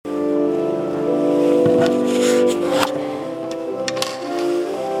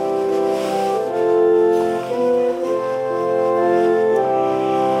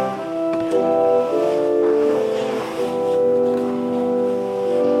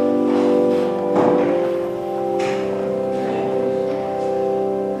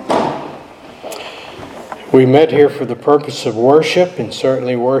We met here for the purpose of worship, and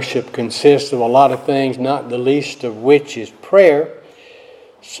certainly worship consists of a lot of things, not the least of which is prayer.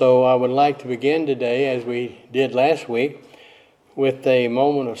 So I would like to begin today, as we did last week, with a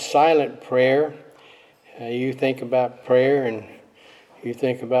moment of silent prayer. You think about prayer and you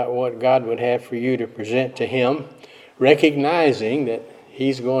think about what God would have for you to present to Him, recognizing that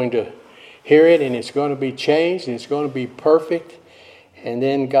He's going to hear it and it's going to be changed and it's going to be perfect, and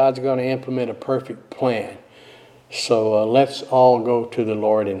then God's going to implement a perfect plan. So let's all go to the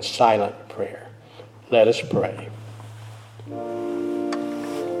Lord in silent prayer. Let us pray.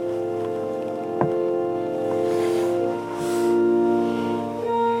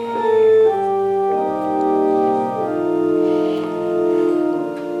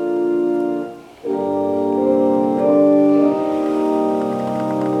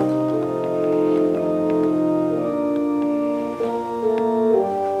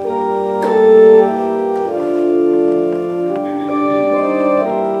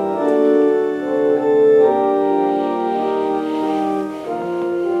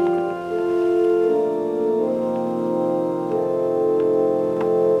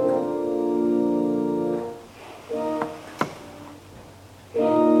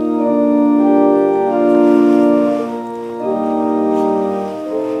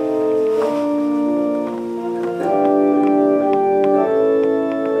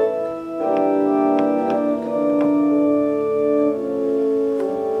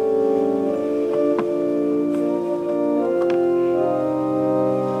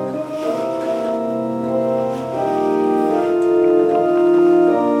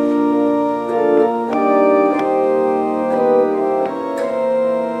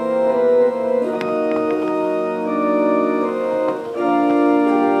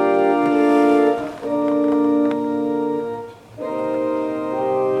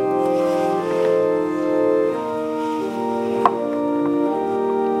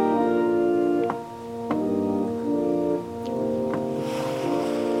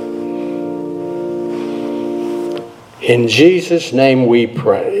 In Jesus' name we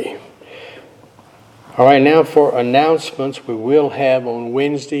pray. All right, now for announcements. We will have on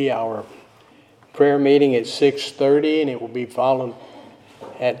Wednesday our prayer meeting at 6:30, and it will be followed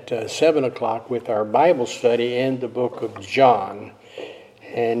at 7 o'clock with our Bible study in the book of John.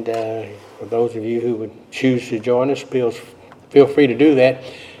 And for those of you who would choose to join us, feel free to do that.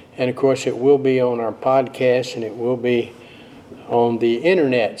 And of course, it will be on our podcast and it will be on the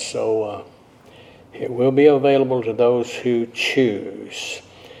internet. So it will be available to those who choose.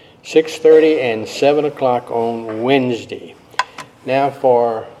 6:30 and 7 o'clock on Wednesday. Now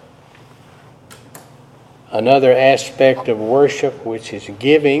for another aspect of worship, which is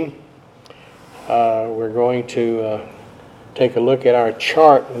giving. We're going to take a look at our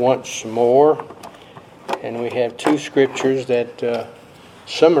chart once more. And we have two scriptures that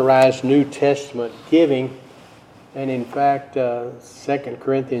summarize New Testament giving. And in fact, 2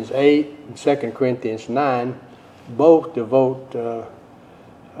 Corinthians 8 and 2 Corinthians 9 both devote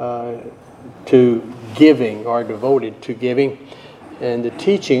to giving, or devoted to giving, and the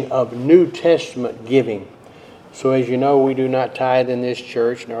teaching of New Testament giving. So as you know, we do not tithe in this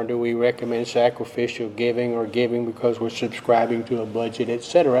church, nor do we recommend sacrificial giving or giving because we're subscribing to a budget,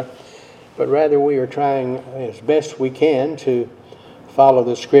 etc. But rather we are trying as best we can to follow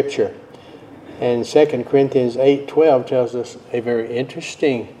the Scripture. And 2 Corinthians 8:12 tells us a very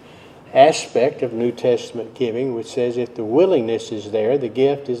interesting aspect of New Testament giving, which says if the willingness is there, the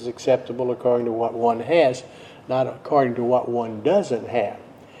gift is acceptable according to what one has, not according to what one doesn't have.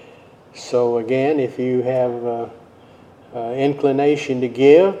 So again, if you have inclination to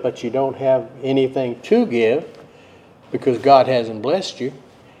give, but you don't have anything to give because God hasn't blessed you,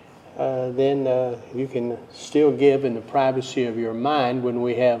 then you can still give in the privacy of your mind when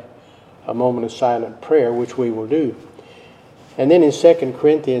we have a moment of silent prayer, which we will do. And then in 2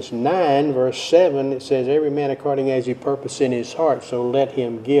 Corinthians 9, verse 7, it says, every man according as he purpose in his heart, so let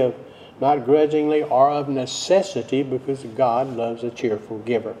him give, not grudgingly or of necessity, because God loves a cheerful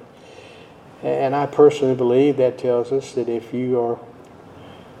giver. And I personally believe that tells us that if you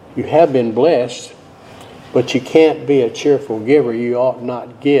have been blessed, but you can't be a cheerful giver, you ought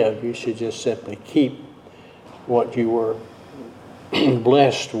not give. You should just simply keep what you were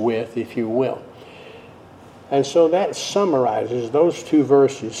blessed with, if you will. And so that summarizes, those two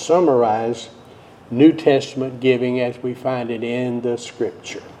verses summarize New Testament giving as we find it in the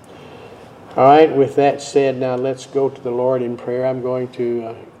Scripture. All right, with that said, now let's go to the Lord in prayer. I'm going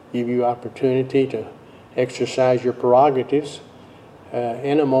to give you opportunity to exercise your prerogatives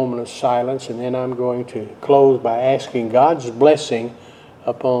in a moment of silence, and then I'm going to close by asking God's blessing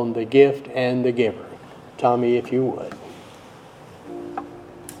upon the gift and the giver. Tommy, if you would.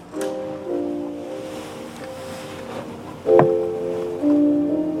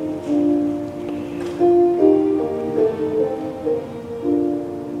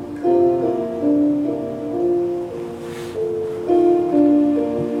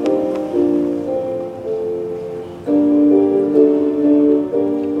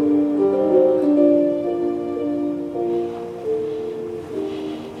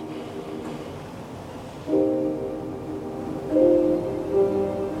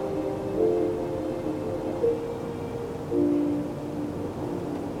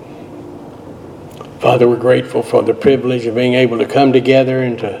 Father, we're grateful for the privilege of being able to come together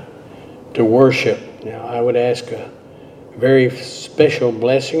and to worship. Now, I would ask a very special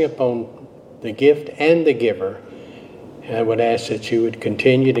blessing upon the gift and the giver. And I would ask that you would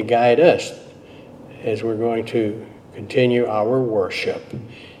continue to guide us as we're going to continue our worship.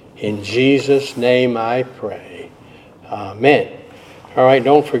 In Jesus' name I pray. Amen. All right,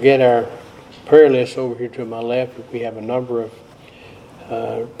 don't forget our prayer list over here to my left. We have a number of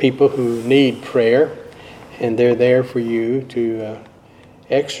people who need prayer, and they're there for you to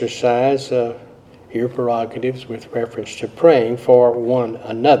exercise your prerogatives with reference to praying for one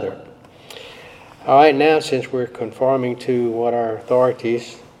another. All right, now since we're conforming to what our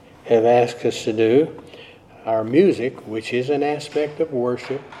authorities have asked us to do, our music, which is an aspect of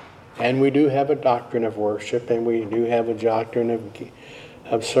worship, and we do have a doctrine of worship, and we do have a doctrine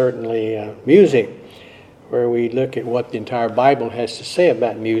of certainly music, where we look at what the entire Bible has to say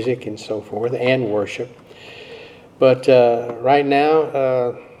about music and so forth, and worship. But right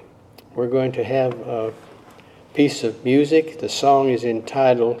now, we're going to have a piece of music. The song is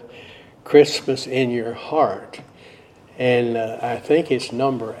entitled Christmas in Your Heart. And I think it's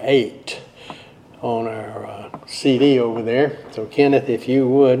number 8 on our CD over there. So Kenneth, if you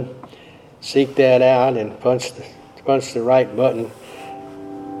would, seek that out and punch the right button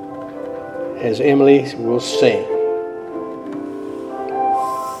as Emily will sing.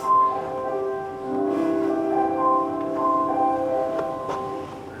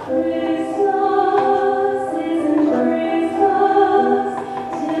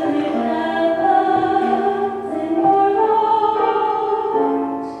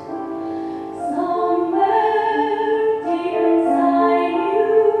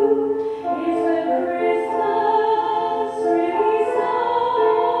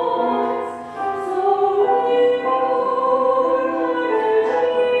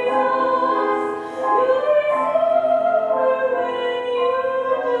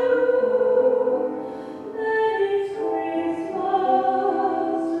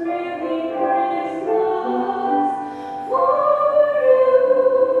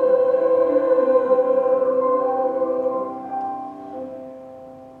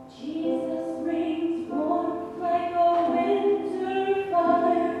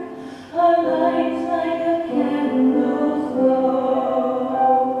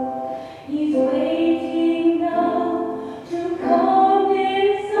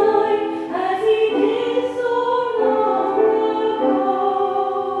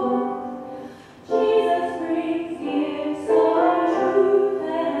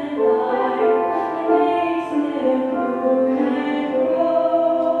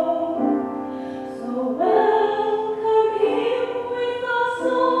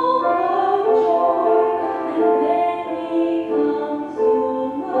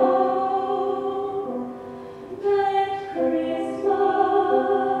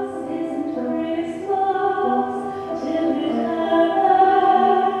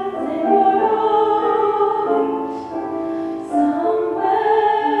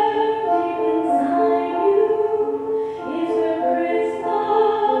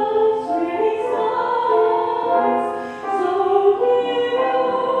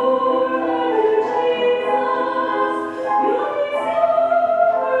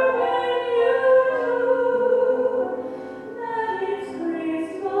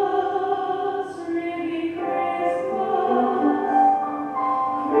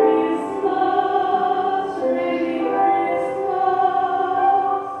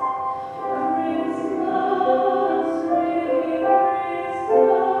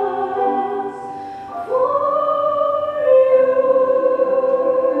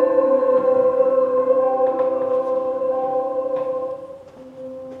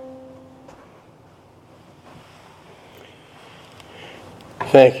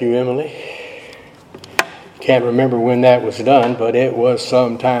 Thank you, Emily. Can't remember when that was done, but it was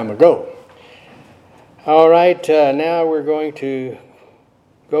some time ago. All right, now we're going to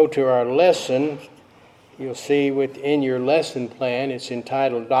go to our lesson you'll see within your lesson plan, it's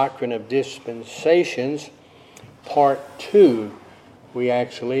entitled Doctrine of Dispensations, Part 2. We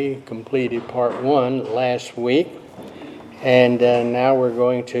actually completed Part 1 last week, and now we're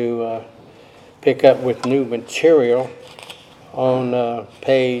going to pick up with new material on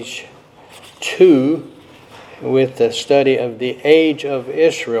page 2 with the study of the age of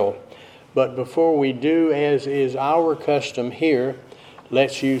Israel. But before we do, as is our custom here,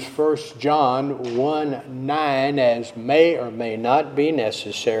 let's use 1 John 1:9 as may or may not be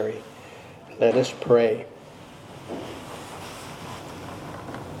necessary. Let us pray.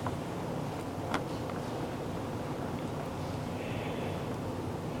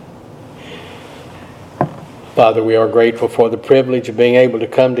 Father, we are grateful for the privilege of being able to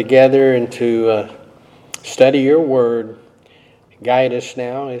come together and to study your word. Guide us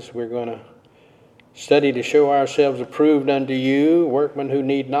now as we're going to study to show ourselves approved unto you, workmen who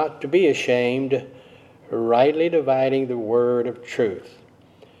need not to be ashamed, rightly dividing the word of truth.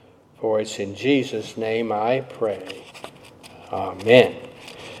 For it's in Jesus' name I pray. Amen.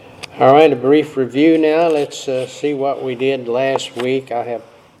 All right, a brief review now. Let's see what we did last week. I'm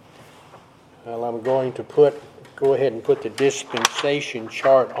going to go ahead and put the dispensation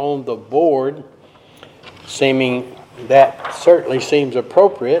chart on the board, seeming that certainly seems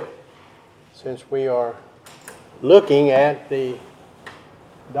appropriate since we are looking at the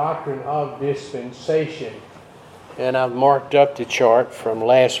doctrine of dispensation. And I've marked up the chart from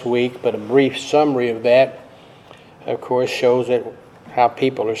last week, but a brief summary of that, of course, shows that how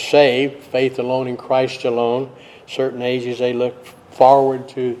people are saved, faith alone in Christ alone. Certain ages they look forward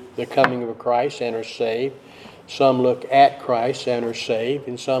to the coming of Christ and are saved. Some look at Christ and are saved,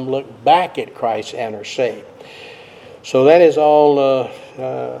 and some look back at Christ and are saved. So that is all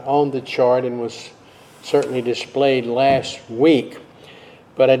on the chart and was certainly displayed last week.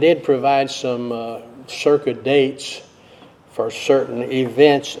 But I did provide some circa dates for certain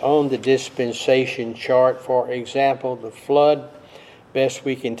events on the dispensation chart. For example, the flood, best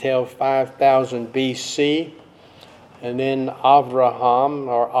we can tell, 5000 BC. And then Avram,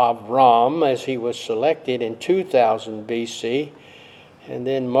 as he was selected, in 2000 BC. And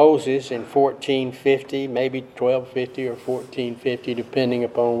then Moses in 1450, maybe 1250 or 1450, depending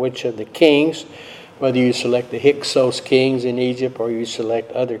upon which of the kings, whether you select the Hyksos kings in Egypt or you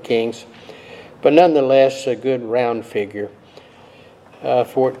select other kings. But nonetheless, a good round figure,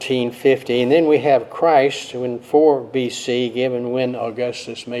 1450. And then we have Christ in 4 BC, given when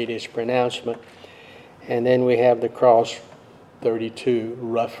Augustus made his pronouncement. And then we have the cross, 32,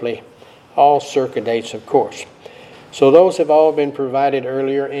 roughly. All circa dates, of course. So those have all been provided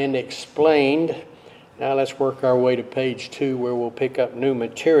earlier and explained. Now let's work our way to page 2 where we'll pick up new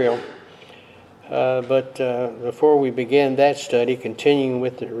material. But before we begin that study, continuing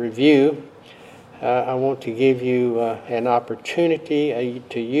with the review, I want to give you an opportunity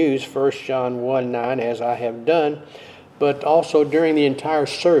to use 1 John 1:9 as I have done, but also during the entire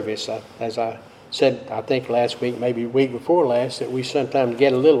service, as I said, I think last week, maybe the week before last, that we sometimes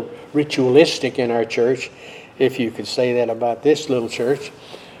get a little ritualistic in our church, if you could say that about this little church.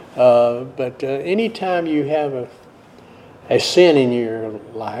 But anytime you have a sin in your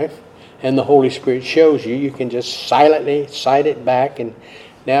life and the Holy Spirit shows you, you can just silently cite it back, and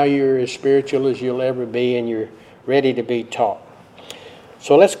now you're as spiritual as you'll ever be and you're ready to be taught.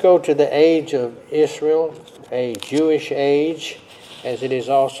 So let's go to the age of Israel, a Jewish age, as it is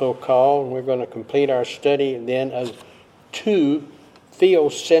also called. We're going to complete our study then of 2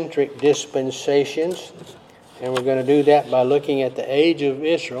 theocentric dispensations. And we're going to do that by looking at the age of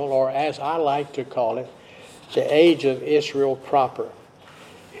Israel, or as I like to call it, the age of Israel proper.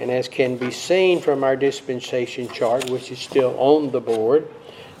 And as can be seen from our dispensation chart, which is still on the board,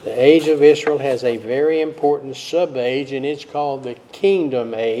 the age of Israel has a very important sub-age, and it's called the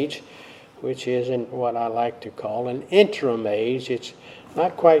kingdom age, which is what I like to call an interim age. It's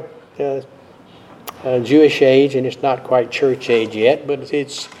not quite Jewish age, and it's not quite church age yet, but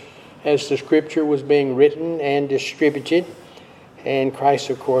it's as the scripture was being written and distributed. And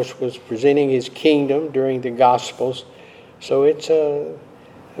Christ, of course, was presenting his kingdom during the Gospels. So it's a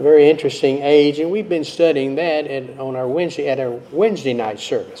very interesting age, and we've been studying that at our Wednesday night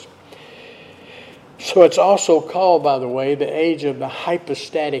service. So it's also called, by the way, the age of the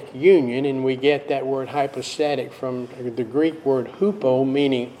hypostatic union, and we get that word hypostatic from the Greek word hupo,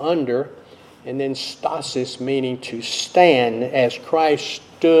 meaning under, and then stasis, meaning to stand, as Christ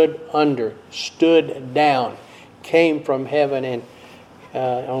stood down, came from heaven and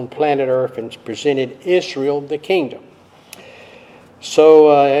on planet Earth and presented Israel the kingdom.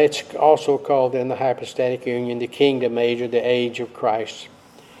 So it's also called in the hypostatic union the kingdom age, or the age of Christ.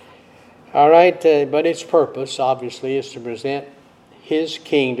 All right, but its purpose, obviously, is to present His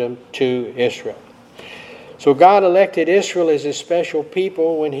kingdom to Israel. So God elected Israel as His special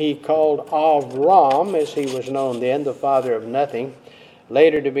people when He called Avram, as he was known then, the father of nothing,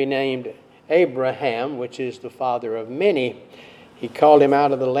 later to be named Abraham, which is the father of many. He called him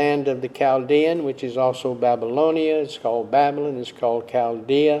out of the land of the Chaldean, which is also Babylonia. It's called Babylon. It's called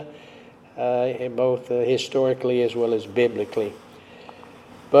Chaldea, both historically as well as biblically.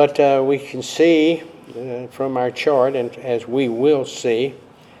 But we can see from our chart, and as we will see,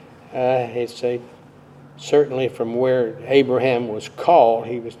 it's certainly from where Abraham was called.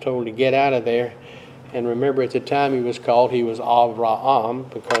 He was told to get out of there. And remember, at the time he was called, he was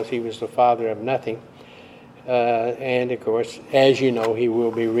Avraham, because he was the father of nothing. And of course, as you know, he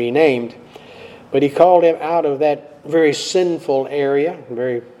will be renamed. But he called him out of that very sinful area,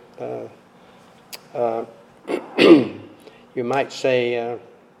 very, you might say,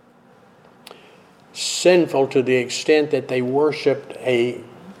 sinful to the extent that they worshipped a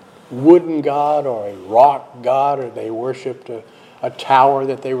wooden god or a rock god, or they worshipped a tower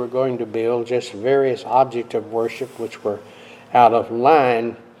that they were going to build, just various objects of worship which were out of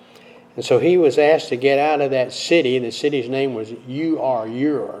line. And so he was asked to get out of that city. The city's name was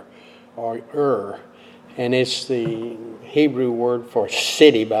Ur, or Ur. And it's the Hebrew word for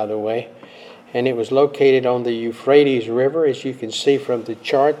city, by the way. And it was located on the Euphrates River, as you can see from the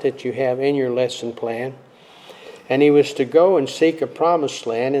chart that you have in your lesson plan. And he was to go and seek a promised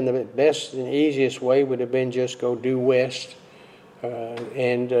land, and the best and easiest way would have been just go due west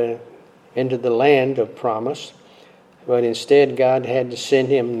and into the land of promise. But instead, God had to send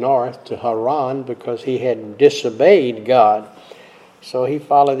him north to Haran because he had disobeyed God. So he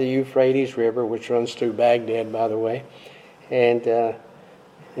followed the Euphrates River, which runs through Baghdad, by the way. And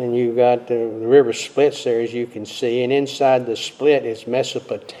you got the river splits there, as you can see. And inside the split is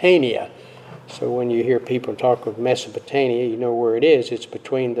Mesopotamia. So when you hear people talk of Mesopotamia, you know where it is. It's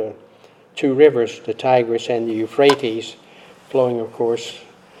between the two rivers, the Tigris and the Euphrates, flowing, of course,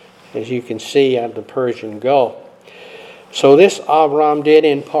 as you can see, out of the Persian Gulf. So this Avram did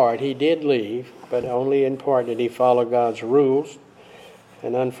in part. He did leave, but only in part did he follow God's rules.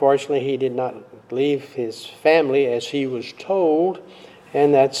 And unfortunately, he did not leave his family as he was told,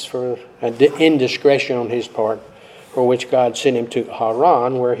 and that's for indiscretion on his part, for which God sent him to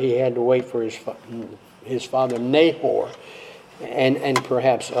Haran, where he had to wait for his father Nahor and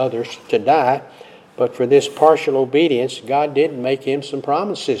perhaps others to die. But for this partial obedience, God did make him some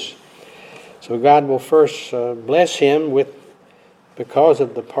promises. So God will first bless him because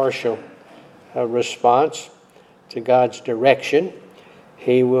of the partial response to God's direction.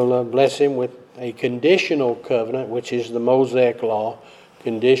 He will bless him with a conditional covenant, which is the Mosaic law,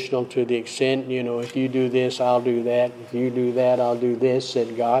 conditional to the extent, if you do this, I'll do that. If you do that, I'll do this,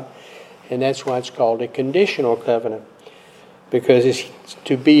 said God. And that's why it's called a conditional covenant, because it's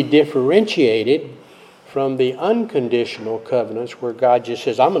to be differentiated from the unconditional covenants where God just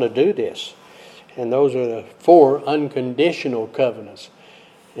says, I'm going to do this. And those are the 4 unconditional covenants.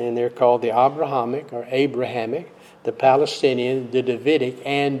 And they're called the Abrahamic, the Palestinian, the Davidic,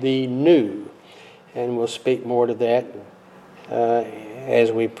 and the New. And we'll speak more to that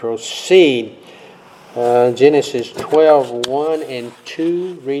as we proceed. Genesis 12, 1 and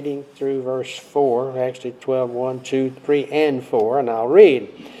 2, reading through verse 4. Actually 12, 1, 2, 3, and 4. And I'll read.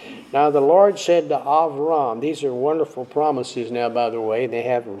 Now the Lord said to Avram, these are wonderful promises now, by the way. They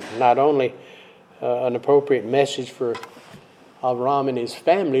have not only an appropriate message for Avram and his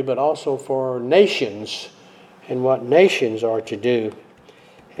family, but also for nations and what nations are to do.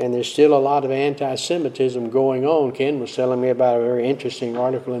 And there's still a lot of anti-Semitism going on. Ken was telling me about a very interesting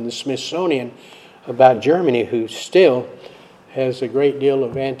article in the Smithsonian about Germany, who still has a great deal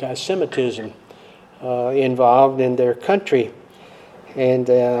of anti-Semitism involved in their country. And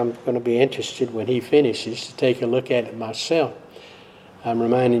I'm going to be interested when he finishes to take a look at it myself. I'm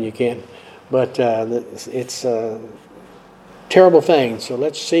reminding you, Ken. But it's a terrible thing. So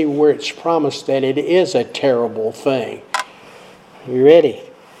let's see where it's promised that it is a terrible thing. You ready?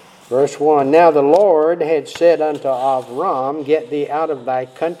 Verse 1, Now the Lord had said unto Avram, Get thee out of thy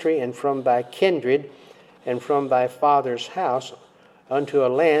country and from thy kindred and from thy father's house unto a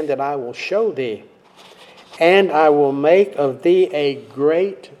land that I will show thee. And I will make of thee a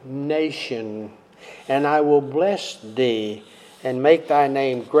great nation, and I will bless thee, and make thy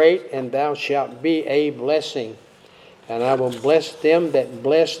name great, and thou shalt be a blessing. And I will bless them that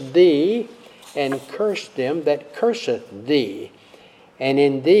bless thee, and curse them that curseth thee. And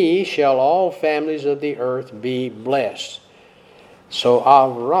in thee shall all families of the earth be blessed. So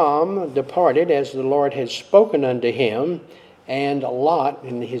Avram departed as the Lord had spoken unto him, and Lot,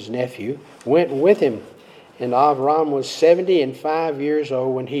 and his nephew, went with him. And Avram was 75 years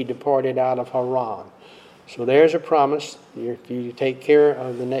old when he departed out of Haran. So there's a promise. If you take care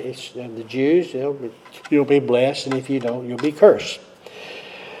of the Jews, you'll be blessed, and if you don't, you'll be cursed.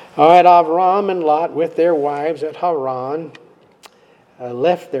 All right, Avram and Lot with their wives at Haran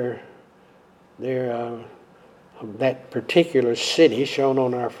left that particular city shown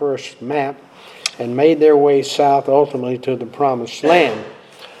on our first map and made their way south ultimately to the promised land.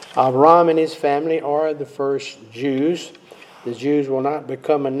 Avram and his family are the first Jews. The Jews will not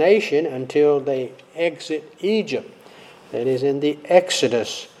become a nation until they exit Egypt. That is in the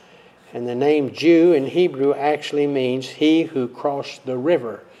Exodus. And the name Jew in Hebrew actually means he who crossed the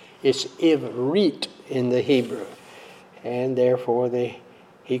river. It's Ivrit in the Hebrew. And therefore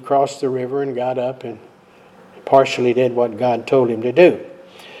he crossed the river and got up and partially did what God told him to do.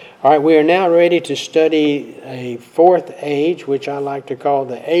 All right, we are now ready to study a fourth age, which I like to call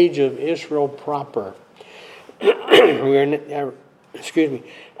the age of Israel proper.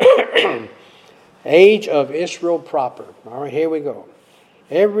 Age of Israel proper. All right, here we go.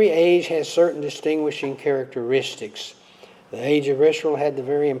 Every age has certain distinguishing characteristics. The age of Israel had the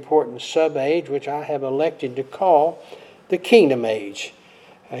very important sub-age, which I have elected to call the kingdom age.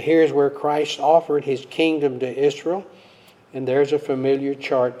 Here's where Christ offered his kingdom to Israel. And there's a familiar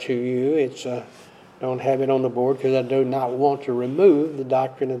chart to you. Don't have it on the board because I do not want to remove the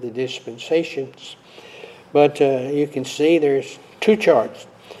doctrine of the dispensations. But you can see there's two charts.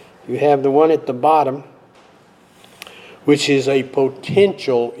 You have the one at the bottom, which is a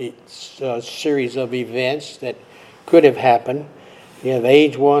potential series of events that could have happened. You have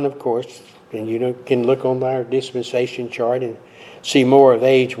age 1, of course, and you can look on our dispensation chart and see more of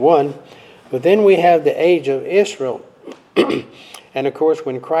age 1. But then we have the age of Israel. And of course,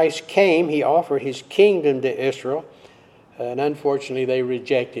 when Christ came, he offered his kingdom to Israel. And unfortunately, they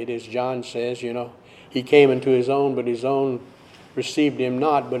rejected, as John says, he came into his own, but his own received him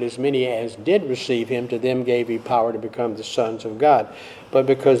not. But as many as did receive him, to them gave he power to become the sons of God. But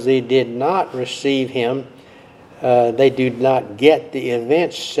because they did not receive him, they did not get the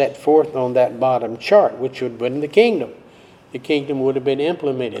events set forth on that bottom chart, which would have been the kingdom. The kingdom would have been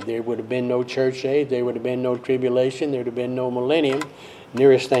implemented. There would have been no church age. There would have been no tribulation. There would have been no millennium.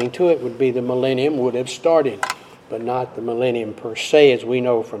 Nearest thing to it would be the millennium would have started, but not the millennium per se, as we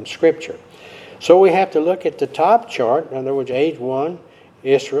know from Scripture. So we have to look at the top chart. In other words, age 1,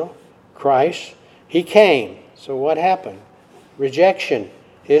 Israel, Christ. He came. So what happened? Rejection.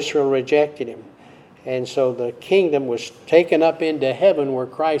 Israel rejected him. And so the kingdom was taken up into heaven, where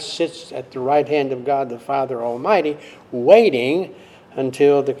Christ sits at the right hand of God the Father Almighty, waiting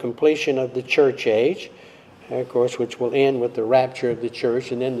until the completion of the church age, of course, which will end with the rapture of the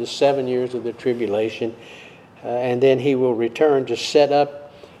church, and then the 7 years of the tribulation. And then he will return to set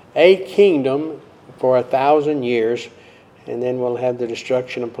up a kingdom for 1,000 years, and then we'll have the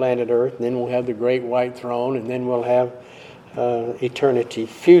destruction of planet Earth, and then we'll have the great white throne, and then we'll have eternity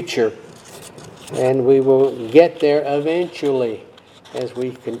future. And we will get there eventually as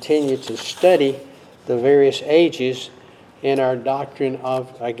we continue to study the various ages in our doctrine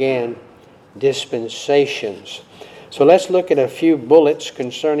of, again, dispensations. So let's look at a few bullets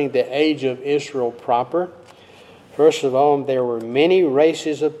concerning the age of Israel proper. First of all, there were many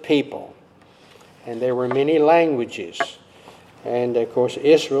races of people, and there were many languages. And, of course,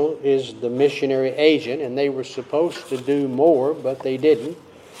 Israel is the missionary agent, and they were supposed to do more, but they didn't.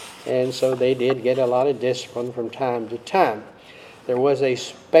 And so they did get a lot of discipline from time to time. There was a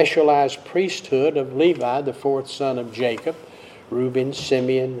specialized priesthood of Levi, the fourth son of Jacob, Reuben,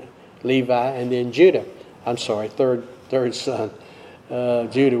 Simeon, Levi, and then Judah. I'm sorry, third son.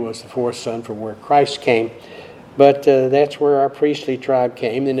 Judah was the fourth son from where Christ came. But that's where our priestly tribe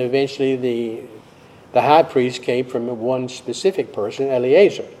came. And eventually the high priest came from one specific person,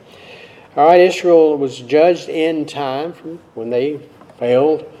 Eleazar. All right, Israel was judged in time. When they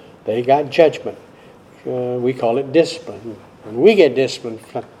failed, they got judgment. We call it discipline. And we get discipline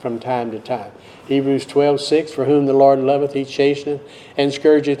from time to time. Hebrews 12:6, for whom the Lord loveth, he chasteneth, and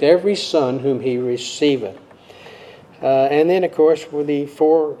scourgeth every son whom he receiveth. And then, of course, the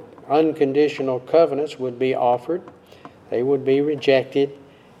 4 unconditional covenants would be offered. They would be rejected,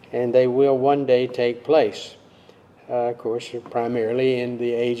 and they will one day take place. Of course, primarily in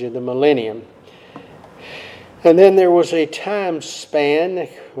the age of the millennium. And then there was a time span.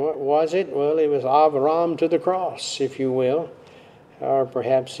 What was it? Well, it was Avram to the cross, if you will, or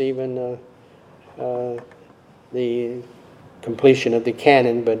perhaps even the completion of the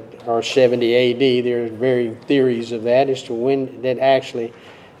canon, or 70 A.D. There are varying theories of that as to when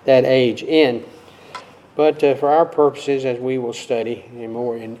that age end. But for our purposes, as we will study in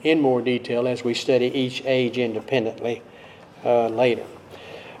more detail as we study each age independently later.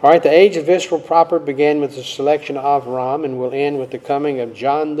 All right, the age of Israel proper began with the selection of Avram and will end with the coming of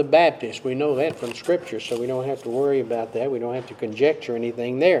John the Baptist. We know that from Scripture, so we don't have to worry about that. We don't have to conjecture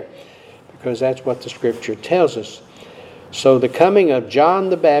anything there, because that's what the Scripture tells us. So the coming of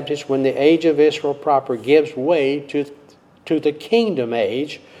John the Baptist, when the age of Israel proper gives way to the kingdom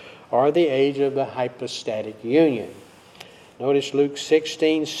age, or the age of the hypostatic union. Notice Luke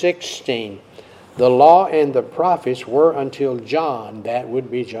 16:16. The law and the prophets were until John, that would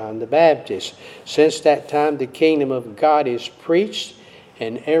be John the Baptist. Since that time the kingdom of God is preached,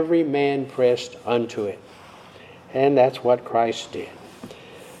 and every man pressed unto it. And that's what Christ did.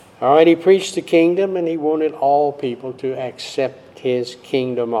 All right, he preached the kingdom, and he wanted all people to accept his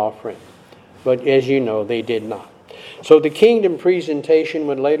kingdom offering. But as you know, they did not. So the kingdom presentation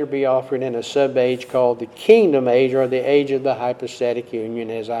would later be offered in a sub-age called the kingdom age, or the age of the hypostatic union,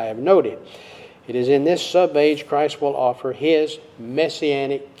 as I have noted. It is in this sub-age Christ will offer his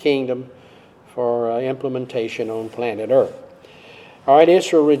messianic kingdom for implementation on planet Earth. All right,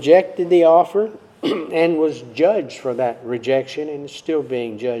 Israel rejected the offer and was judged for that rejection, and is still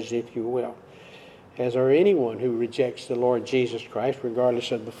being judged, if you will. As are anyone who rejects the Lord Jesus Christ,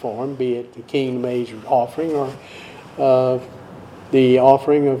 regardless of the form, be it the kingdom age offering or the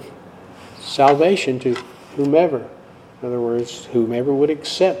offering of salvation to whomever. In other words, whomever would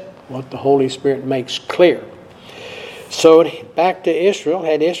accept what the Holy Spirit makes clear. So back to Israel.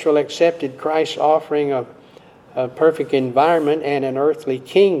 Had Israel accepted Christ's offering of a perfect environment and an earthly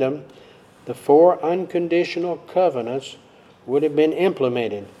kingdom, the 4 unconditional covenants would have been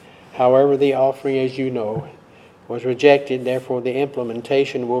implemented. However, the offering, as you know, was rejected. Therefore, the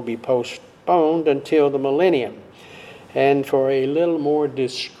implementation will be postponed until the millennium. And for a little more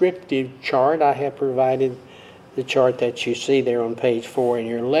descriptive chart, I have provided the chart that you see there on page 4 in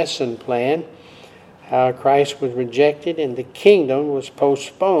your lesson plan. How Christ was rejected and the kingdom was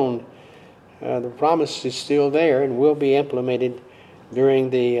postponed. The promise is still there and will be implemented during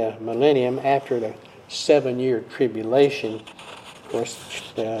the millennium after the 7-year tribulation. Of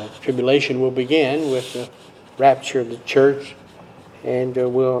course, the tribulation will begin with the rapture of the church and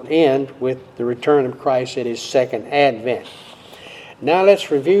will end with the return of Christ at his second advent. Now let's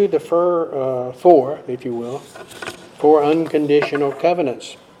review the 4, if you will, 4 unconditional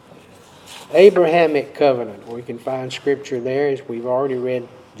covenants. Abrahamic covenant. We can find scripture there, as we've already read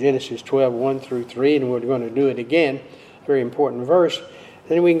Genesis 12:1-3, and we're going to do it again. Very important verse.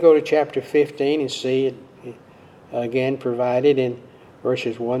 Then we can go to chapter 15 and see it again provided in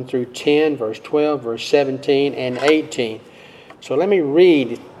verses 1-10, verse 12, verse 17, and 18. So let me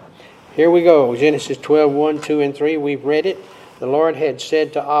read. Here we go. Genesis 12:1, 2, and 3. We've read it. The Lord had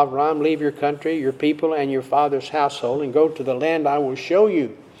said to Avram, leave your country, your people, and your father's household, and go to the land I will show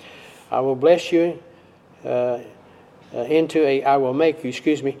you. I will bless you I will make you,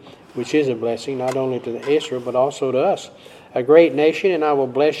 which is a blessing, not only to Israel, but also to us, a great nation, and I will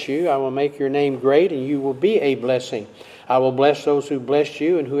bless you. I will make your name great, and you will be a blessing. I will bless those who bless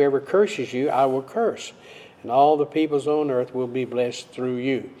you, and whoever curses you, I will curse. And all the peoples on earth will be blessed through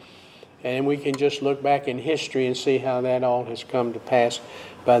you. And we can just look back in history and see how that all has come to pass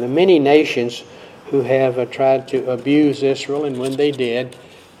by the many nations who have tried to abuse Israel. And when they did,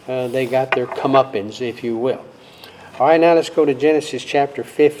 they got their comeuppance, if you will. All right, now let's go to Genesis chapter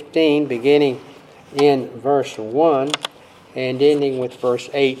 15, beginning in verse 1 and ending with verse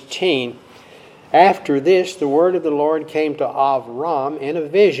 18. After this, the word of the Lord came to Avram in a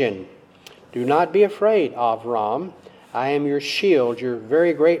vision. Do not be afraid, Avram. I am your shield, your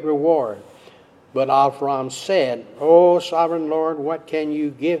very great reward. But Avram said, O sovereign Lord, what can you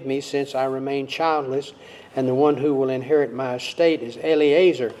give me since I remain childless, and the one who will inherit my estate is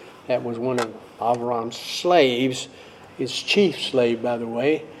Eliezer? That was one of Avram's slaves, his chief slave, by the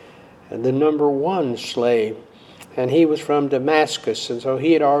way, and the number 1 slave. And he was from Damascus, and so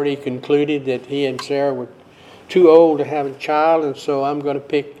he had already concluded that he and Sarah were too old to have a child, and so I'm going to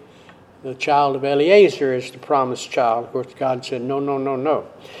pick the child of Eliezer as the promised child. Of course, God said, no.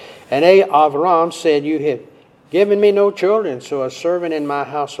 And Avram said, you have given me no children, so a servant in my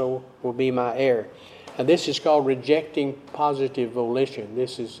household will be my heir. And this is called rejecting positive volition.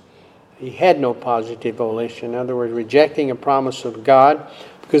 He had no positive volition. In other words, rejecting a promise of God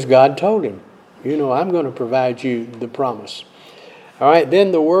because God told him, I'm going to provide you the promise. All right,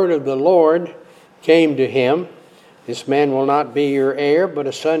 then the word of the Lord came to him. This man will not be your heir, but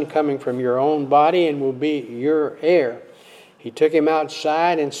a son coming from your own body and will be your heir. He took him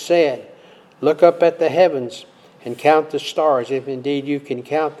outside and said, look up at the heavens and count the stars, if indeed you can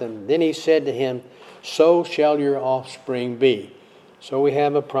count them. Then he said to him, so shall your offspring be. So we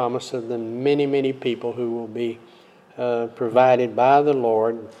have a promise of the many, many people who will be provided by the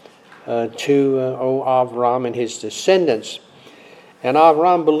Lord to Avram and his descendants. And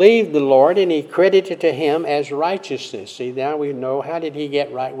Avram believed the Lord, and he credited to him as righteousness. See, now we know, how did he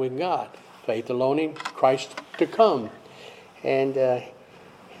get right with God? Faith alone in Christ to come. And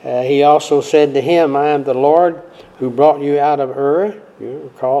he also said to him, I am the Lord who brought you out of Ur.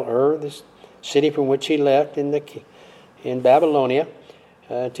 You recall Ur, this city from which he left in Babylonia,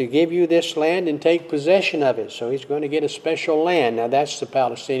 to give you this land and take possession of it. So he's going to get a special land. Now that's the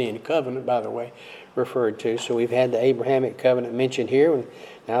Palestinian covenant, by the way, referred to. So we've had the Abrahamic covenant mentioned here, and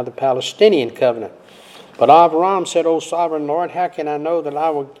now the Palestinian covenant. But Avram said, O sovereign Lord, how can I know that I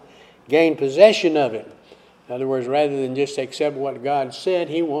will gain possession of it? In other words, rather than just accept what God said,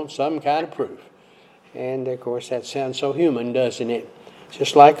 he wants some kind of proof. And of course that sounds so human, doesn't it?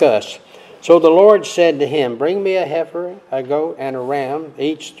 Just like us. So the Lord said to him, bring me a heifer, a goat, and a ram,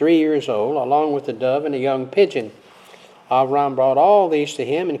 each 3 years old, along with a dove and a young pigeon. Avram brought all these to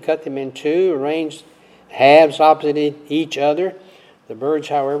him and cut them in two, arranged halves opposite each other. The birds,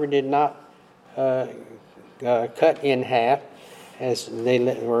 however, did not cut in half as they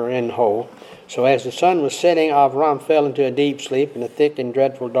were in whole. So as the sun was setting, Avram fell into a deep sleep, and a thick and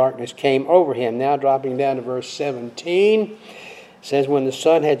dreadful darkness came over him. Now dropping down to verse 17, it says, when the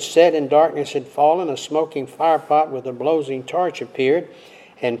sun had set and darkness had fallen, a smoking firepot with a blazing torch appeared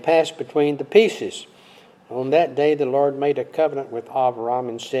and passed between the pieces. On that day the Lord made a covenant with Avram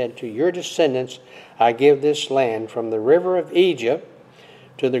and said, to your descendants I give this land from the river of Egypt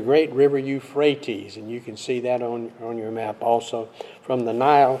to the great river Euphrates. And you can see that on your map also, from the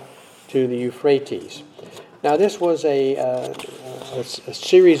Nile to the Euphrates. Now this was a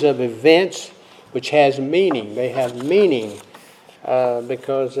series of events which has meaning. They have meaning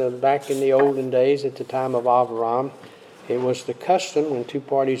because back in the olden days, at the time of Avram, it was the custom when two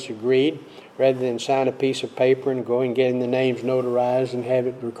parties agreed, rather than sign a piece of paper and go and getting the names notarized and have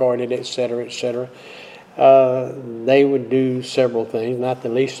it recorded, etc., etc., they would do several things, not the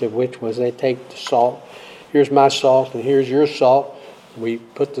least of which was they take the salt. Here's my salt and here's your salt. We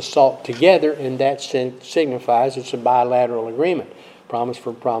put the salt together, and that signifies it's a bilateral agreement. Promise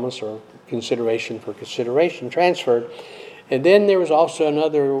for promise, or consideration for consideration transferred. And then there was also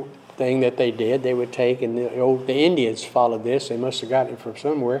another thing that they did. They would take, and the Indians followed this. They must have gotten it from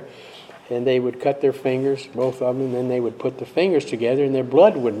somewhere. And they would cut their fingers, both of them, and then they would put the fingers together, and their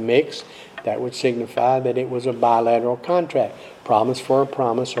blood would mix. That would signify that it was a bilateral contract. Promise for a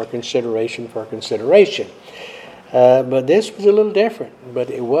promise, or consideration for consideration. But this was a little different. But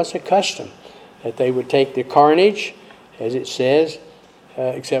it was a custom that they would take the carnage, as it says,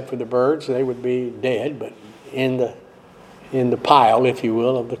 except for the birds, they would be dead, but in the pile, if you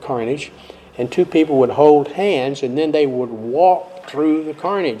will, of the carnage. And two people would hold hands, and then they would walk through the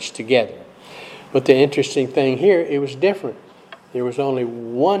carnage together. But the interesting thing here, it was different. There was only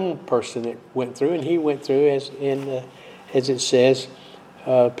one person that went through, and he went through, as it says,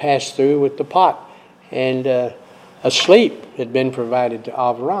 passed through with the pot. And a sleep had been provided to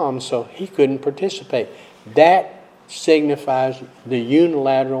Avram, so he couldn't participate. That signifies the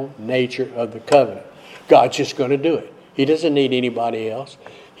unilateral nature of the covenant. God's just going to do it. He doesn't need anybody else.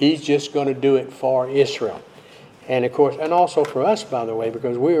 He's just going to do it for Israel. And of course, and also for us, by the way,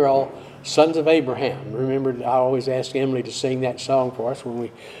 because we are all sons of Abraham. Remember, I always ask Emily to sing that song for us when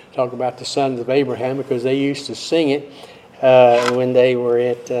we talk about the sons of Abraham, because they used to sing it when they were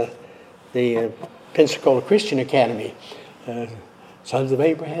at the Pensacola Christian Academy. Sons of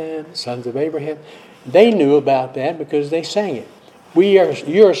Abraham, sons of Abraham. They knew about that because they sang it.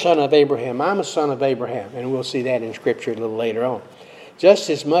 You're a son of Abraham. I'm a son of Abraham. And we'll see that in Scripture a little later on. Just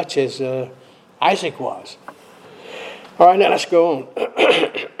as much as Isaac was. All right, now let's go on.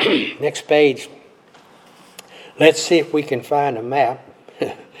 Next page. Let's see if we can find a map.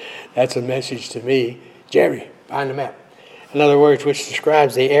 That's a message to me. Jerry, find a map. In other words, which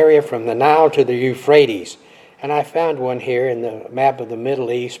describes the area from the Nile to the Euphrates. And I found one here in the map of the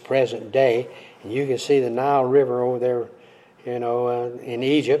Middle East, present day. And you can see the Nile River over there, in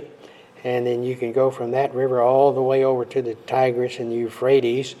Egypt. And then you can go from that river all the way over to the Tigris and the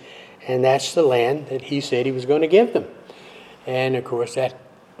Euphrates. And that's the land that he said he was going to give them. And, of course, that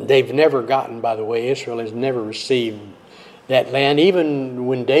they've never gotten, by the way, Israel has never received that land. Even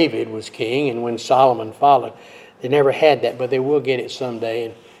when David was king and when Solomon followed, they never had that, but they will get it someday.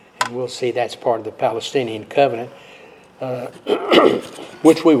 And we'll see that's part of the Palestinian covenant,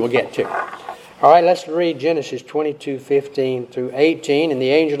 which we will get to. All right, let's read Genesis 22:15 through 18. And the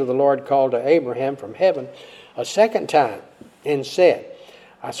angel of the Lord called to Abraham from heaven a second time and said,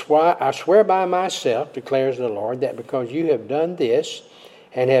 I swear by myself, declares the Lord, that because you have done this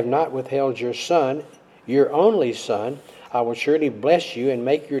and have not withheld your son, your only son, I will surely bless you and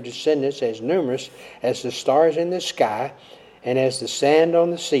make your descendants as numerous as the stars in the sky and as the sand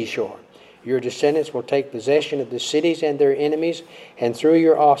on the seashore. Your descendants will take possession of the cities and their enemies, and through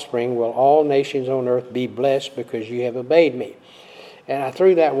your offspring will all nations on earth be blessed because you have obeyed me. And I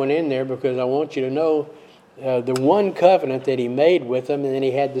threw that one in there because I want you to know the one covenant that he made with them, and then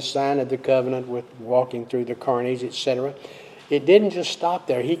he had the sign of the covenant with walking through the carnage, etc. It didn't just stop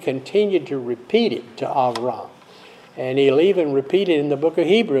there. He continued to repeat it to Avram. And he'll even repeat it in the book of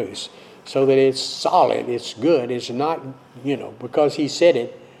Hebrews so that it's solid, it's good, it's not, because he said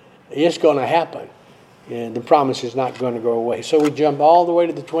it, it's going to happen. And the promise is not going to go away. So we jump all the way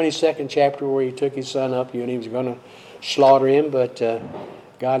to the 22nd chapter where he took his son up and he was going to slaughter him, but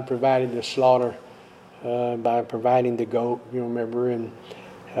God provided the slaughter by providing the goat, you remember. And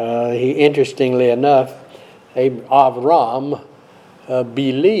he, interestingly enough, Avram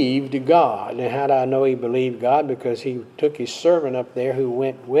believed God. And how do I know he believed God? Because he took his servant up there who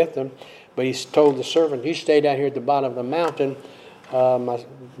went with him, but he told the servant, you stay down here at the bottom of the mountain.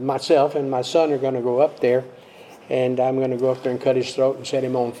 Myself and my son are going to go up there, and I'm going to go up there and cut his throat and set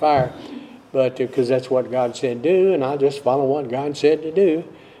him on fire. But because that's what God said do, and I'll just follow what God said to do.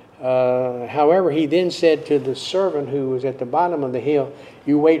 However, he then said to the servant who was at the bottom of the hill,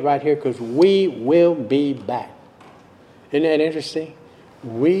 you wait right here because we will be back. Isn't that interesting?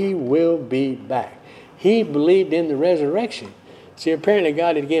 We will be back. He believed in the resurrection. See, apparently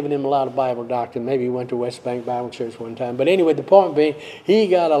God had given him a lot of Bible doctrine. Maybe he went to West Bank Bible Church one time. But anyway, the point being, he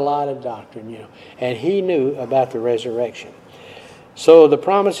got a lot of doctrine, and he knew about the resurrection. So the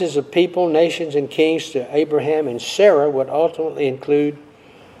promises of people, nations, and kings to Abraham and Sarah would ultimately include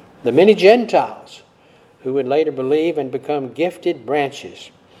the many Gentiles who would later believe and become gifted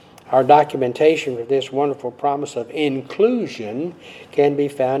branches. Our documentation for this wonderful promise of inclusion can be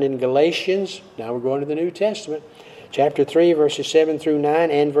found in Galatians. Now we're going to the New Testament. Chapter 3, verses 7 through 9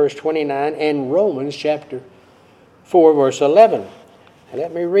 and verse 29, and Romans chapter 4, verse 11. Now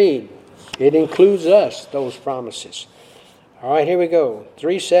let me read. It includes us, those promises. All right, here we go.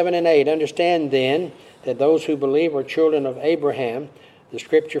 3, 7, and 8. Understand then that those who believe are children of Abraham. The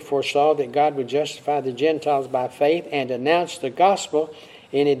Scripture foresaw that God would justify the Gentiles by faith and announce the gospel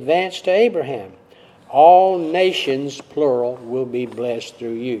in advance to Abraham. All nations, plural, will be blessed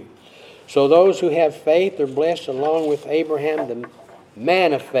through you. So those who have faith are blessed along with Abraham, the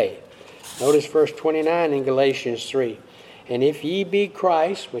man of faith. Notice verse 29 in Galatians 3. And if ye be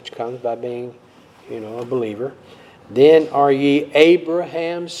Christ, which comes by being, a believer, then are ye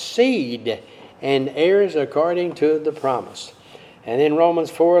Abraham's seed and heirs according to the promise. And then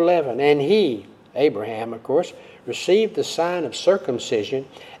Romans 4:11. And he, Abraham, of course, received the sign of circumcision,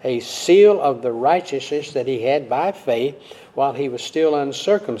 a seal of the righteousness that he had by faith while he was still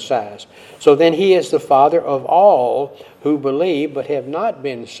uncircumcised. So then he is the father of all who believe but have not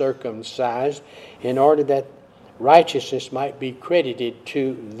been circumcised, in order that righteousness might be credited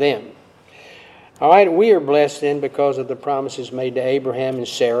to them. All right, we are blessed then because of the promises made to Abraham and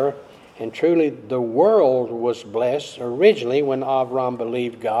Sarah. And truly the world was blessed originally when Avram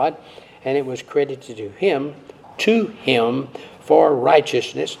believed God, and it was credited to him for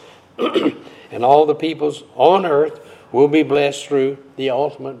righteousness. And all the peoples on earth will be blessed through the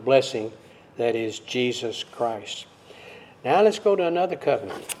ultimate blessing, that is Jesus Christ. Now let's go to another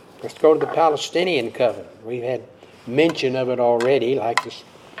covenant. Let's go to the Palestinian covenant. We've had mention of it already, like this,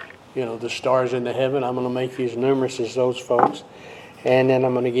 the stars in the heaven. I'm going to make you as numerous as those folks. And then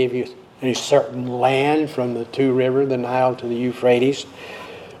I'm going to give you a certain land from the two rivers, the Nile to the Euphrates.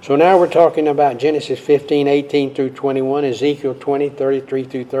 So now we're talking about Genesis 15, 18 through 21, Ezekiel 20, 33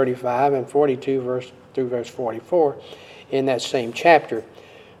 through 35, and 42 through verse 44 in that same chapter.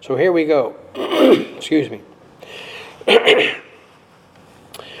 So here we go. Excuse me.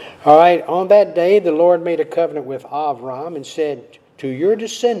 All right, on that day the Lord made a covenant with Avram and said, to your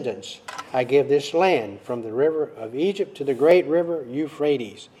descendants I give this land, from the river of Egypt to the great river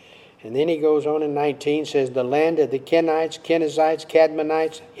Euphrates. And then he goes on in 19, says, the land of the Kenites, Kenizzites,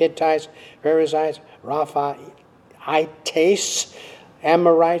 Cadmonites, Hittites, Perizzites, Rephaites,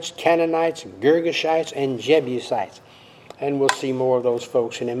 Amorites, Canaanites, Girgashites, and Jebusites. And we'll see more of those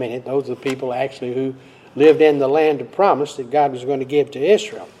folks in a minute. Those are the people actually who lived in the land of promise that God was going to give to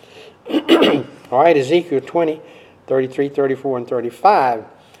Israel. All right, Ezekiel 20, 33, 34, and 35.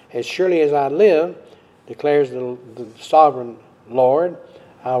 As surely as I live, declares the sovereign Lord,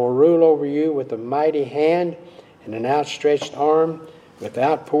 I will rule over you with a mighty hand and an outstretched arm, with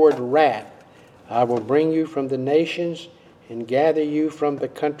outpoured wrath. I will bring you from the nations and gather you from the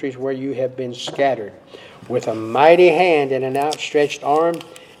countries where you have been scattered. With a mighty hand and an outstretched arm,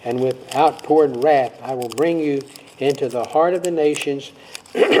 and with outpoured wrath, I will bring you into the heart of the nations,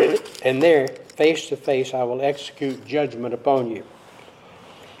 and there, face to face, I will execute judgment upon you.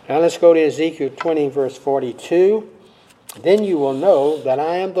 Now let's go to Ezekiel 20, verse 42. Then you will know that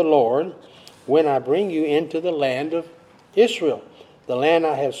I am the Lord when I bring you into the land of Israel, the land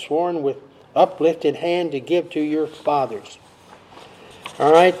I have sworn with uplifted hand to give to your fathers.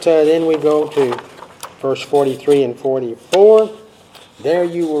 All right, then we go to verse 43 and 44. There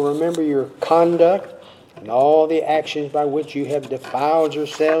you will remember your conduct and all the actions by which you have defiled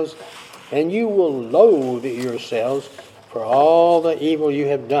yourselves, and you will loathe yourselves for all the evil you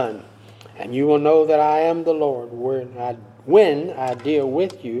have done. And you will know that I am the Lord when I deal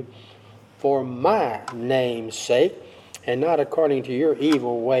with you for my name's sake, and not according to your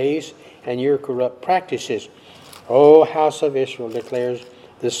evil ways and your corrupt practices. O house of Israel, declares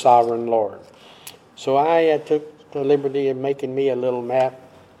the sovereign Lord. So I took the liberty of making me a little map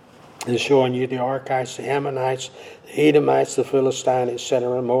and showing you the Archites, the Ammonites, the Edomites, the Philistines,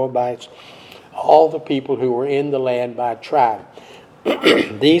 etc., Moabites, all the people who were in the land by tribe.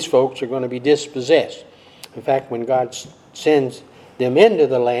 These folks are going to be dispossessed. In fact, when God sends them into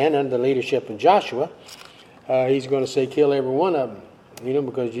the land under the leadership of Joshua, he's going to say, kill every one of them.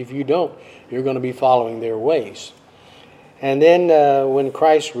 Because if you don't, you're going to be following their ways. And then when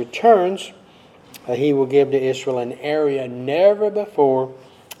Christ returns, he will give to Israel an area never before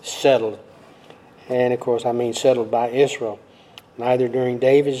settled. And of course, I mean settled by Israel. Neither during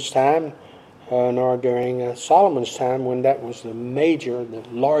David's time nor during Solomon's time, when that was the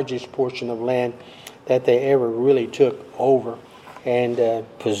largest portion of land that they ever really took over and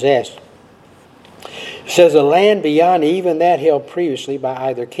possessed. It says a land beyond even that held previously by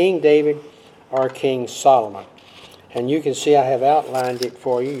either King David or King Solomon. And you can see I have outlined it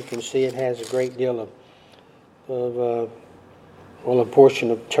for you. You can see it has a great deal of a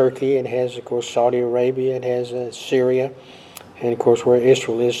portion of Turkey. It has, of course, Saudi Arabia. It has Syria. And, of course, where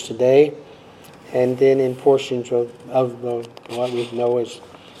Israel is today. And then in portions of what we know as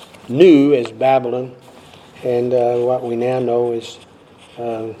new as Babylon. And what we now know is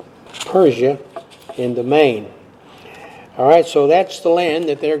Persia in the main. All right, so that's the land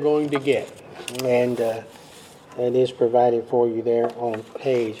that they're going to get. And it is provided for you there on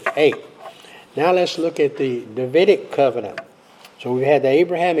page 8. Now let's look at the Davidic covenant. So we've had the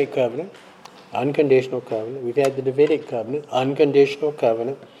Abrahamic covenant, unconditional covenant. We've had the Davidic covenant, unconditional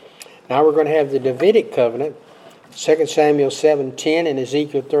covenant. Now we're going to have the Davidic covenant, 2 Samuel 7:10 and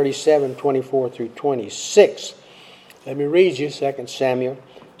Ezekiel 37:24 through 26. Let me read you 2 Samuel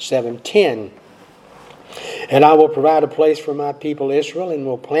 7:10. And I will provide a place for my people Israel, and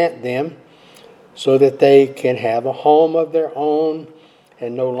will plant them so that they can have a home of their own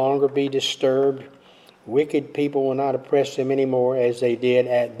and no longer be disturbed. Wicked people will not oppress them anymore as they did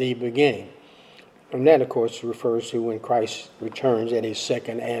at the beginning. And that, of course, refers to when Christ returns at his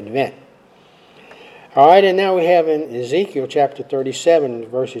second advent. All right, and now we have in Ezekiel chapter 37,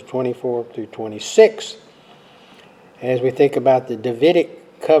 verses 24 through 26. As we think about the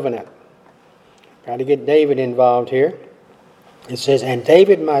Davidic covenant. Got to get David involved here. It says, and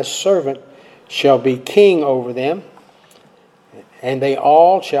David my servant shall be king over them, and they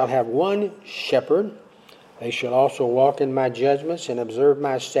all shall have one shepherd. They shall also walk in my judgments and observe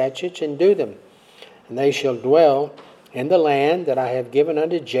my statutes and do them. And they shall dwell in the land that I have given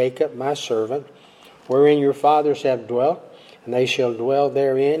unto Jacob my servant, wherein your fathers have dwelt, and they shall dwell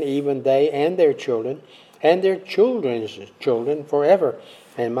therein, even they and their children, and their children's children forever.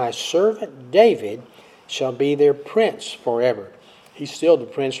 And my servant David shall be their prince forever. He's still the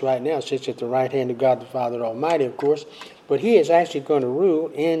prince right now, sits at the right hand of God the Father Almighty, of course. But he is actually going to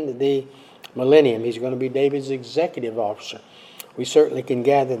rule in the millennium. He's going to be David's executive officer. We certainly can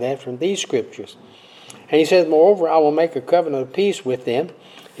gather that from these scriptures. And he says, moreover, I will make a covenant of peace with them.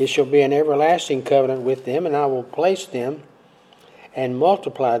 It shall be an everlasting covenant with them, and I will place them and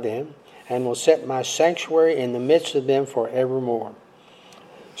multiply them, and will set my sanctuary in the midst of them forevermore.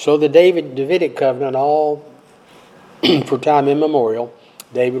 So the Davidic covenant, all for time immemorial,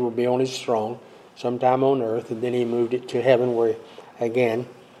 David will be on his throne sometime on earth, and then he moved it to heaven where, again,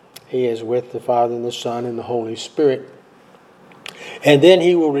 he is with the Father and the Son and the Holy Spirit. And then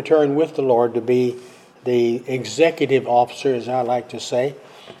he will return with the Lord to be the executive officer, as I like to say.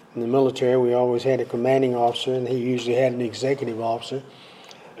 In the military, we always had a commanding officer, and he usually had an executive officer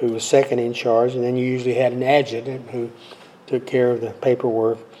who was second in charge, and then you usually had an adjutant who took care of the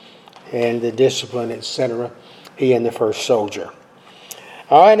paperwork and the discipline, etc. He and the first soldier.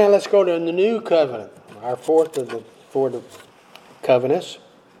 All right, now let's go to the new covenant, our fourth of the for the covenants.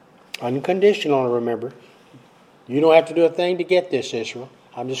 Unconditional, remember. You don't have to do a thing to get this, Israel.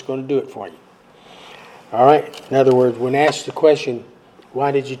 I'm just going to do it for you. All right? In other words, when asked the question,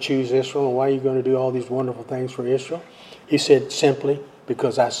 why did you choose Israel and why are you going to do all these wonderful things for Israel? He said, simply,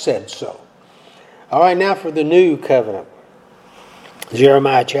 because I said so. All right, now for the new covenant.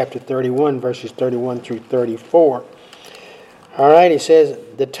 Jeremiah chapter 31, verses 31 through 34. All right, he says,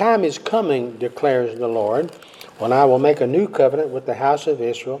 the time is coming, declares the Lord, when I will make a new covenant with the house of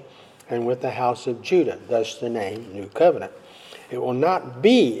Israel and with the house of Judah, thus the name New Covenant. It will not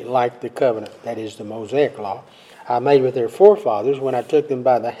be like the covenant, that is the Mosaic law, I made with their forefathers when I took them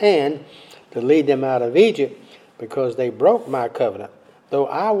by the hand to lead them out of Egypt, because they broke my covenant, though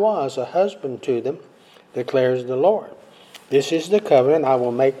I was a husband to them, declares the Lord. This is the covenant I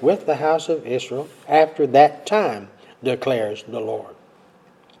will make with the house of Israel after that time, declares the Lord.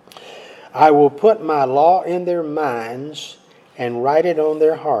 I will put my law in their minds and write it on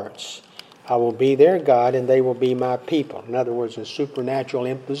their hearts. I will be their God and they will be my people. In other words, a supernatural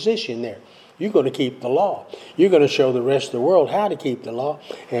imposition there. You're going to keep the law. You're going to show the rest of the world how to keep the law.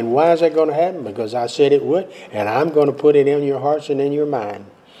 And why is that going to happen? Because I said it would, and I'm going to put it in your hearts and in your mind.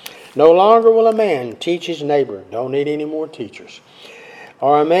 No longer will a man teach his neighbor. Don't need any more teachers.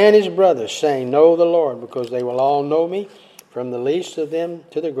 Or a man his brother, saying, know the Lord, because they will all know me, from the least of them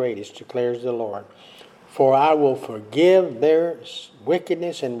to the greatest, declares the Lord. For I will forgive their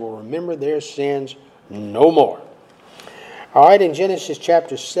wickedness and will remember their sins no more. All right, in Genesis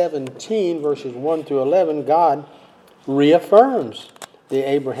chapter 17, verses 1 through 11, God reaffirms the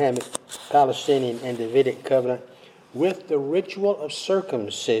Abrahamic, Palestinian, and Davidic covenant with the ritual of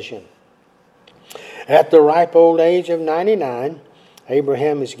circumcision. At the ripe old age of 99,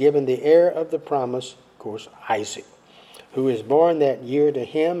 Abraham is given the heir of the promise, of course, Isaac, who is born that year to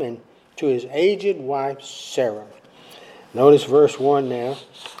him and to his aged wife, Sarah. Notice verse 1 now,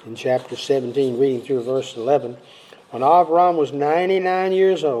 in chapter 17, reading through verse 11. When Avram was 99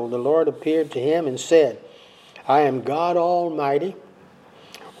 years old, the Lord appeared to him and said, I am God Almighty.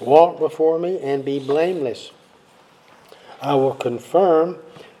 Walk before me and be blameless. I will confirm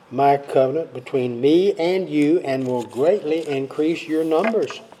my covenant between me and you and will greatly increase your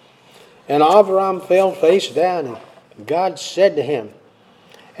numbers. And Avram fell face down, and God said to him,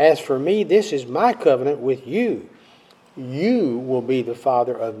 as for me, this is my covenant with you. You will be the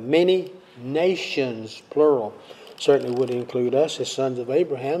father of many nations, plural. Certainly would include us as sons of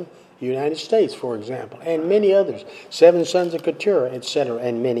Abraham, United States, for example, and many others. 7 sons of Keturah, etc.,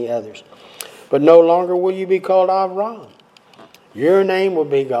 and many others. But no longer will you be called Avram. Your name will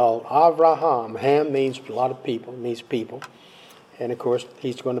be called Avraham. Ham means a lot of people, means people. And of course,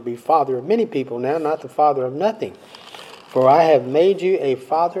 he's going to be father of many people now, not the father of nothing. For I have made you a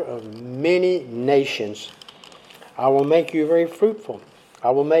father of many nations. I will make you very fruitful. I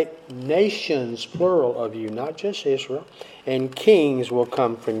will make nations, plural, of you, not just Israel, and kings will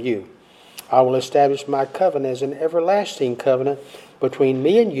come from you. I will establish my covenant as an everlasting covenant between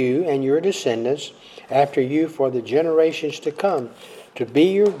me and you and your descendants after you for the generations to come, to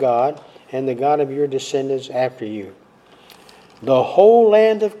be your God and the God of your descendants after you. The whole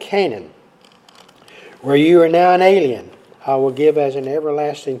land of Canaan, where you are now an alien, I will give as an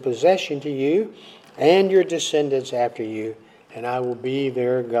everlasting possession to you and your descendants after you, and I will be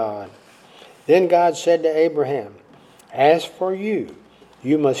their God. Then God said to Abraham, as for you,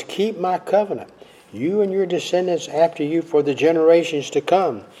 you must keep my covenant, you and your descendants after you for the generations to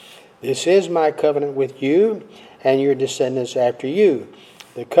come. This is my covenant with you and your descendants after you,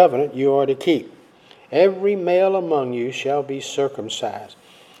 the covenant you are to keep. Every male among you shall be circumcised.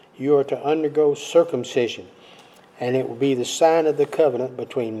 You are to undergo circumcision, and it will be the sign of the covenant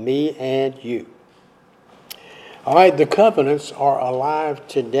between me and you. All right, the covenants are alive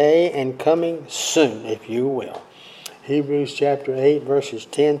today and coming soon, if you will. Hebrews chapter 8, verses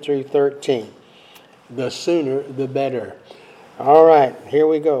 10 through 13. The sooner, the better. All right, here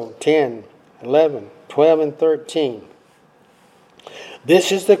we go. 10, 11, 12, and 13.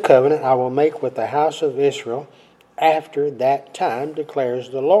 This is the covenant I will make with the house of Israel after that time, declares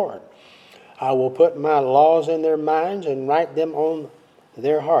the Lord. I will put my laws in their minds and write them on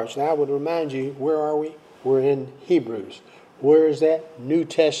their hearts. Now I would remind you, where are we? We're in Hebrews. Where is that? New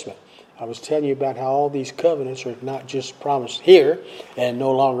Testament. I was telling you about how all these covenants are not just promised here and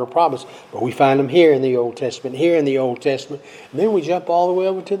no longer promised, but we find them here in the Old Testament, here in the Old Testament. And then we jump all the way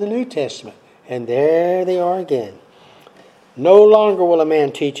over to the New Testament. And there they are again. No longer will a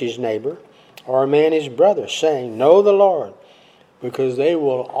man teach his neighbor or a man his brother, saying, know the Lord, because they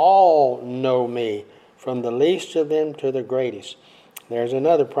will all know me, from the least of them to the greatest. There's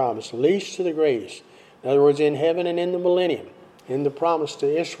another promise, least to the greatest. In other words, in heaven and in the millennium, in the promise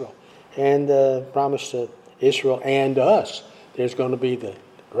to Israel, and the promise to Israel and to us. There's going to be the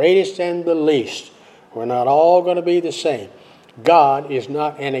greatest and the least. We're not all going to be the same. God is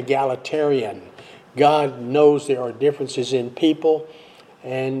not an egalitarian. God knows there are differences in people,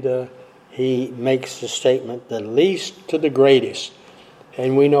 and He makes the statement, the least to the greatest.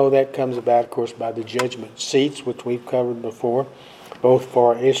 And we know that comes about, of course, by the judgment seats, which we've covered before, both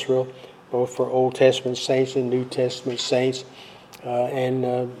for Israel, both for Old Testament saints and New Testament saints,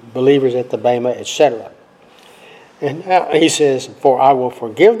 and believers at the Bema, etc. And now he says, "For I will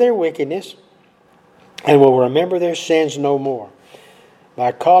forgive their wickedness and will remember their sins no more."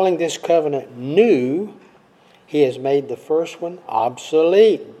 By calling this covenant new, He has made the first one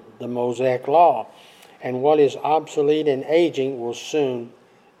obsolete, the Mosaic law. And what is obsolete and aging will soon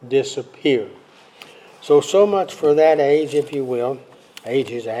disappear. So much for that age, if you will.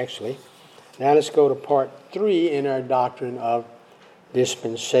 Ages, actually. Now let's go to part 3 in our doctrine of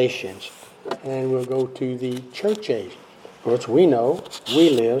dispensations. And we'll go to the church age. Of course, we know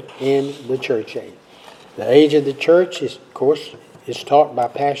we live in the church age. The age of the church is, of course, is taught by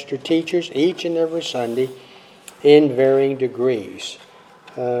pastor teachers each and every Sunday in varying degrees.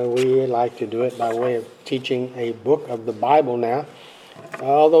 We like to do it by way of teaching a book of the Bible now,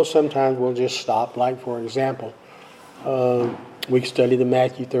 although sometimes we'll just stop. Like, for example, we study the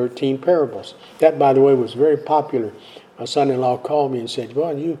Matthew 13 parables. That, by the way, was very popular. My son-in-law called me and said,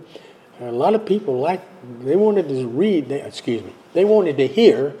 "Well, a lot of people they wanted to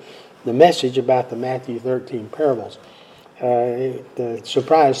hear the message about the Matthew 13 parables." It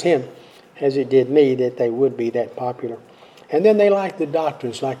surprised him, as it did me, that they would be that popular. And then they like the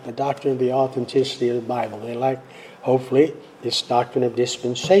doctrines, like the doctrine of the authenticity of the Bible. They like, hopefully, this doctrine of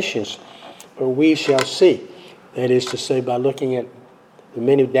dispensations. But we shall see. That is to say, by looking at the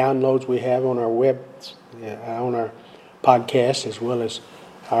many downloads we have on our on our podcast, as well as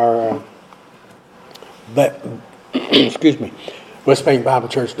our,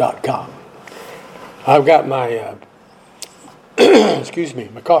 WestBankBibleChurch.com. I've got my,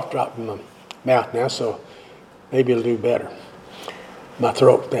 my cough drop in my mouth now, so maybe it'll do better. My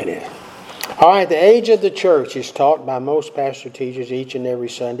throat, that is. All right, the age of the church is taught by most pastor teachers each and every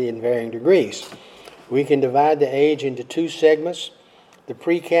Sunday in varying degrees. We can divide the age into 2 segments, the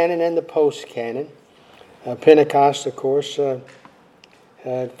pre-canon and the post-canon. Pentecost, of course, from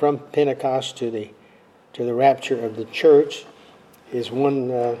Pentecost to the rapture of the church is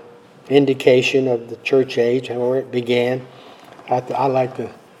one indication of the church age, where it began. I like to,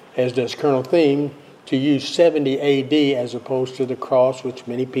 as does Colonel Thiem, to use 70 A.D. as opposed to the cross, which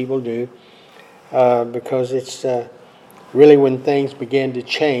many people do, because it's really when things began to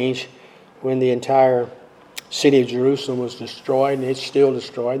change, when the entire city of Jerusalem was destroyed, and it's still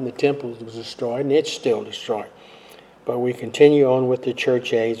destroyed, and the temple was destroyed, and it's still destroyed. But we continue on with the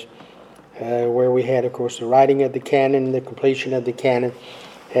church age, where we had, of course, the writing of the canon, the completion of the canon,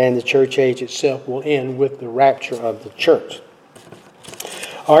 and the church age itself will end with the rapture of the church.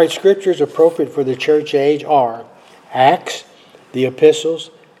 All right, scriptures appropriate for the church age are Acts, the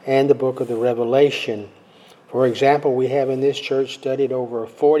epistles, and the book of the Revelation. For example, we have in this church studied over a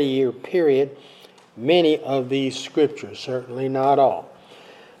 40-year period many of these scriptures, certainly not all.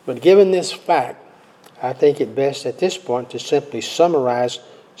 But given this fact, I think it best at this point to simply summarize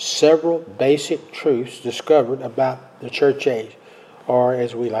several basic truths discovered about the church age, or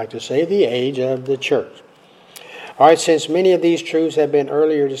as we like to say, the age of the church. All right, since many of these truths have been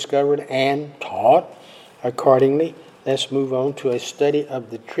earlier discovered and taught accordingly, let's move on to a study of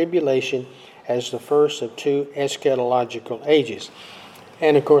the tribulation as the first of 2 eschatological ages.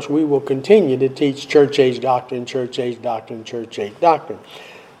 And of course, we will continue to teach church age doctrine, church age doctrine, church age doctrine.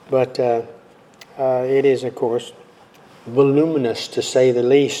 But it is, of course, voluminous to say the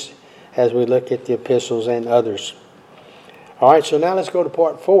least as we look at the epistles and others. All right, so now let's go to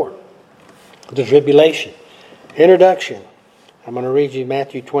part 4, the tribulation. Introduction. I'm going to read you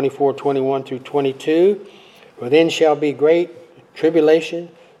Matthew 24:21 through 22. "For then shall be great tribulation,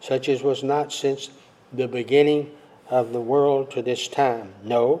 such as was not since the beginning of the world to this time,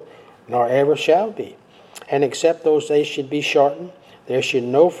 no, nor ever shall be. And except those days should be shortened, there should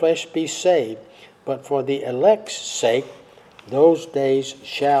no flesh be saved. But for the elect's sake, those days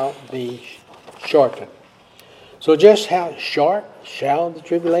shall be shortened." So just how short shall the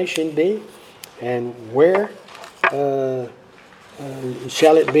tribulation be? And where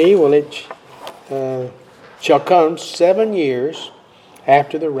shall it be? Well, it shall come 7 years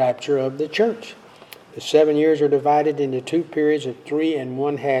after the rapture of the church. The 7 years are divided into 2 periods of 3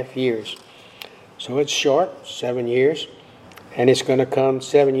 1/2 years. So it's short, 7 years. And it's going to come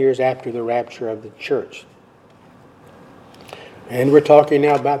 7 years after the rapture of the church. And we're talking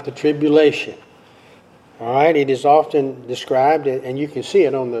now about the tribulation. All right, it is often described, and you can see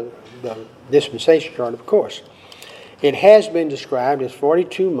it on the dispensation chart, of course. It has been described as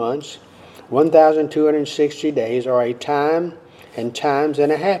 42 months, 1,260 days, or a time and times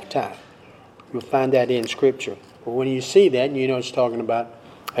and a half time. You'll find that in Scripture. But when you see that, you know it's talking about,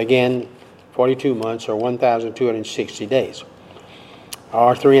 again, 42 months or 1,260 days,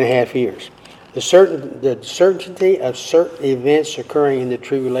 or 3.5 years. The certainty of certain events occurring in the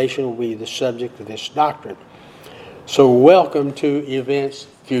tribulation will be the subject of this doctrine. So welcome to events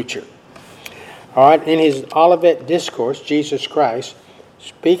future. All right, in his Olivet Discourse, Jesus Christ,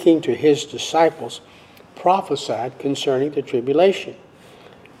 speaking to his disciples, prophesied concerning the tribulation.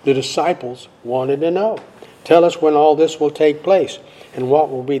 The disciples wanted to know, tell us when all this will take place and what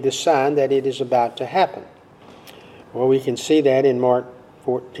will be the sign that it is about to happen. Well, we can see that in Mark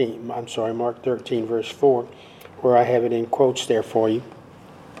 13, verse 4, where I have it in quotes there for you.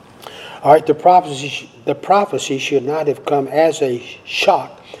 All right, the prophecy should not have come as a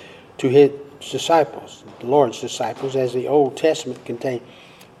shock to his disciples, the Lord's disciples, as the Old Testament contained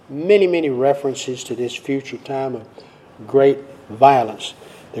many, many references to this future time of great violence.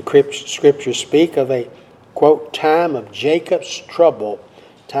 The scriptures speak of a, quote, time of Jacob's trouble,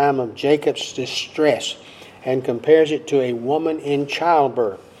 time of Jacob's distress, and compares it to a woman in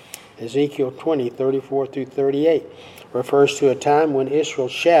childbirth. Ezekiel 20, 34 through 38 refers to a time when Israel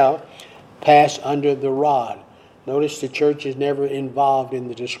shall pass under the rod. Notice the church is never involved in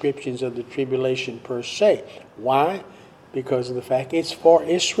the descriptions of the tribulation per se. Why? Because of the fact it's for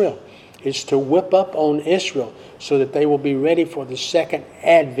Israel. It's to whip up on Israel so that they will be ready for the second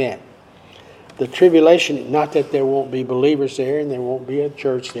advent. The tribulation, not that there won't be believers there and there won't be a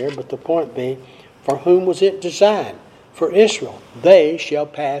church there, but the point being, for whom was it designed? For Israel. They shall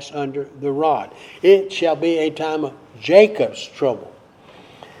pass under the rod. It shall be a time of Jacob's trouble.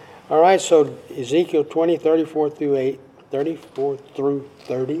 All right, so Ezekiel 20, 34 through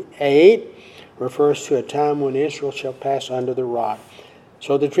 38 refers to a time when Israel shall pass under the rod.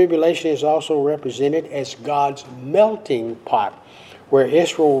 So the tribulation is also represented as God's melting pot, where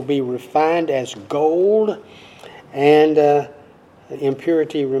Israel will be refined as gold and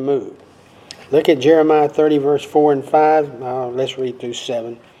impurity removed. Look at Jeremiah 30, verse 4 and 5. Let's read through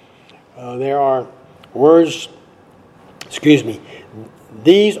 7. There are words,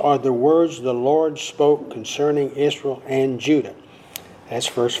 these are the words the Lord spoke concerning Israel and Judah. That's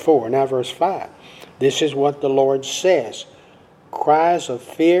verse 4. Now verse 5. This is what the Lord says. Cries of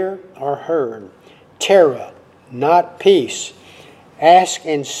fear are heard, terror, not peace. Ask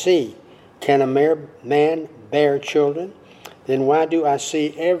and see, can a man bear children? Then why do I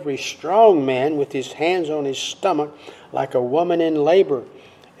see every strong man with his hands on his stomach like a woman in labor,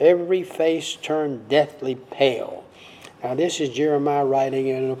 every face turned deathly pale? Now this is Jeremiah writing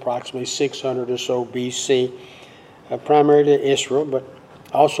in approximately 600 or so BC, primarily to Israel, but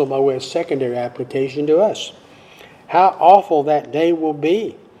also by way of secondary application to us. How awful that day will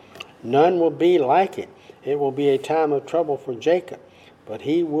be. None will be like it. It will be a time of trouble for Jacob, but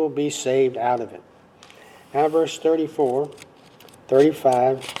he will be saved out of it. Now verse 34,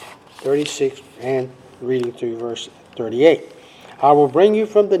 35, 36, and reading through verse 38. I will bring you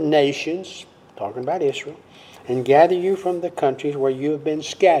from the nations, talking about Israel, and gather you from the countries where you have been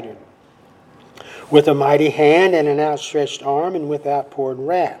scattered, with a mighty hand and an outstretched arm and with outpoured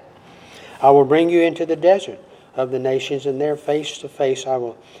wrath. I will bring you into the desert of the nations, and there face to face I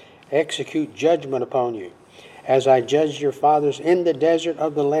will execute judgment upon you. As I judged your fathers in the desert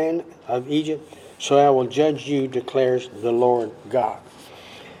of the land of Egypt, so I will judge you, declares the Lord God.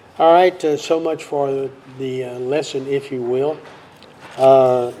 All right, so much for the lesson, if you will.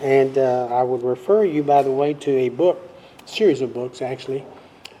 I would refer you, by the way, to a series of books, actually,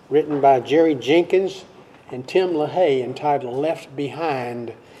 written by Jerry Jenkins and Tim LaHaye, entitled Left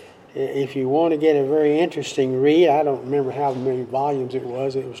Behind. If you want to get a very interesting read, I don't remember how many volumes it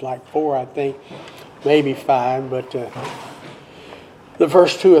was. It was like 4, I think, maybe 5, but the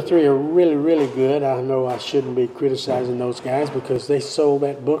first 2 or 3 are really, really good. I know I shouldn't be criticizing those guys because they sold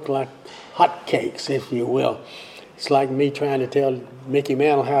that book like hotcakes, if you will. It's like me trying to tell Mickey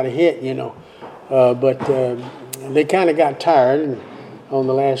Mantle how to hit, but they kind of got tired on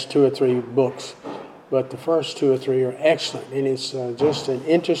the last 2 or 3 books. But the first 2 or 3 are excellent, and it's just an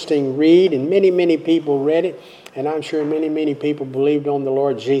interesting read, and many, many people read it, and I'm sure many, many people believed on the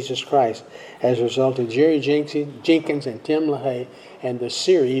Lord Jesus Christ as a result of Jerry Jenkins and Tim LaHaye and the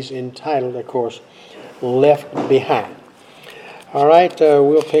series entitled, of course, Left Behind. All right,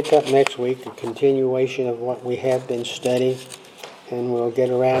 we'll pick up next week a continuation of what we have been studying. and we'll get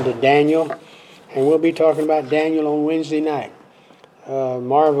around to Daniel. And we'll be talking about Daniel on Wednesday night.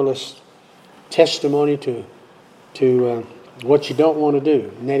 Marvelous testimony to what you don't want to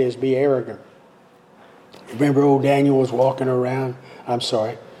do, and that is be arrogant. Remember old Daniel was walking around,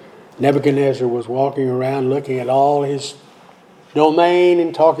 Nebuchadnezzar was walking around looking at all his domain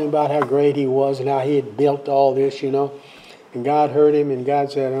and talking about how great he was and how he had built all this, And God heard him, and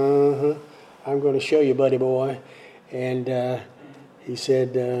God said, I'm going to show you, buddy boy. And he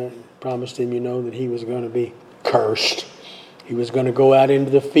said, promised him, that he was going to be cursed. He was going to go out into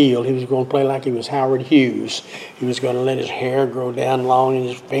the field. He was going to play like he was Howard Hughes. He was going to let his hair grow down long and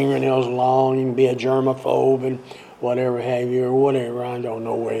his fingernails long and be a germaphobe and whatever have you, or whatever. I don't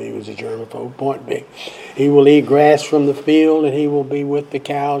know whether he was a germaphobe. Point being, he will eat grass from the field, and he will be with the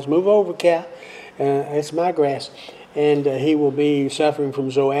cows. Move over, cow. It's my grass. And he will be suffering from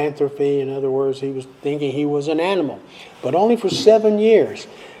zoanthropy. In other words, he was thinking he was an animal, but only for 7 years.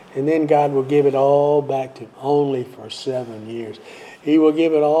 And then God will give it all back to him, only for 7 years. He will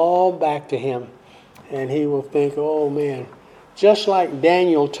give it all back to him, and he will think, oh man, just like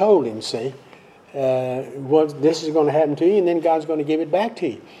Daniel told him, see, this is going to happen to you, and then God's going to give it back to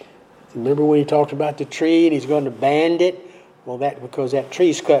you. Remember when he talked about the tree, and he's going to band it? Well, because that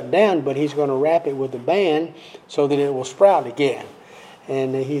tree's cut down, but he's going to wrap it with a band so that it will sprout again.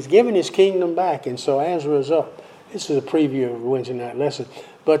 And he's given his kingdom back, and so as a result, this is a preview of Wednesday night lesson.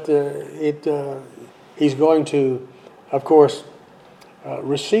 But he's going to, of course,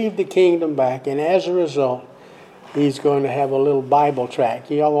 receive the kingdom back. And as a result, he's going to have a little Bible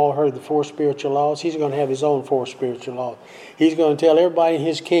tract. You all heard the 4 spiritual laws. He's going to have his own 4 spiritual laws. He's going to tell everybody in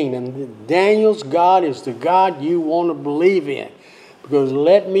his kingdom, Daniel's God is the God you want to believe in. Because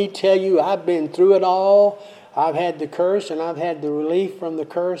let me tell you, I've been through it all. I've had the curse and I've had the relief from the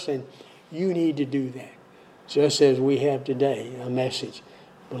curse. And you need to do that. Just as we have today, a message.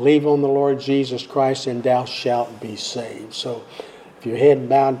 Believe on the Lord Jesus Christ and thou shalt be saved. So if your head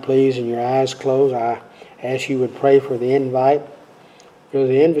bowed, please, and your eyes closed, I ask you would pray for the invite. Because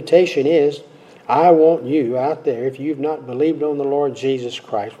the invitation is, I want you out there, if you've not believed on the Lord Jesus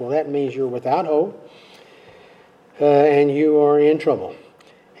Christ, well, that means you're without hope and you are in trouble.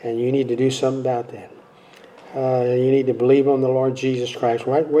 And you need to do something about that. You need to believe on the Lord Jesus Christ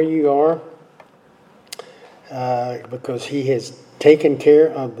right where you are. Because he has taken care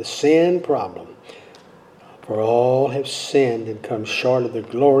of the sin problem. For all have sinned and come short of the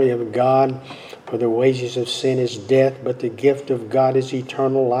glory of God. For the wages of sin is death, but the gift of God is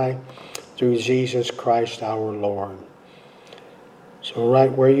eternal life through Jesus Christ our Lord. So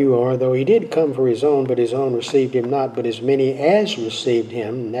right where you are, though he did come for his own, but his own received him not, but as many as received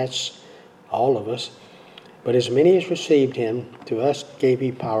him, and that's all of us, but as many as received him, to us gave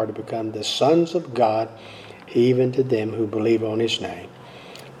he power to become the sons of God, even to them who believe on his name.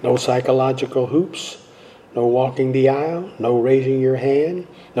 No psychological hoops, no walking the aisle, no raising your hand,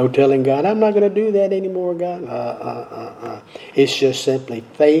 no telling God, I'm not going to do that anymore, God. It's just simply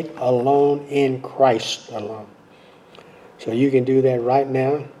faith alone in Christ alone. So you can do that right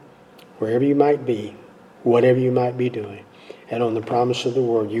now, wherever you might be, whatever you might be doing. And on the promise of the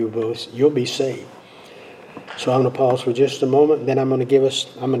word, you'll be saved. So I'm going to pause for just a moment, then I'm going to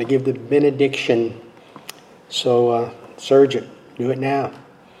give the benediction. So, Sergeant, do it now.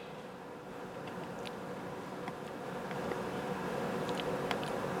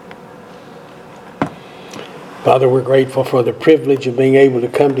 Father, we're grateful for the privilege of being able to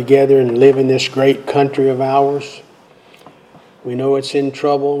come together and live in this great country of ours. We know it's in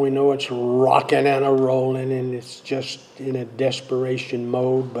trouble. We know it's rocking and a-rolling, and it's just in a desperation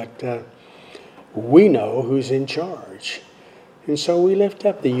mode. But we know who's in charge. And so we lift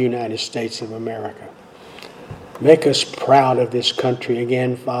up the United States of America. Make us proud of this country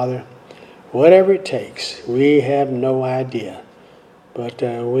again, Father. Whatever it takes, we have no idea. But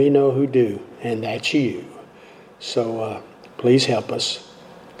we know who do, and that's you. So please help us.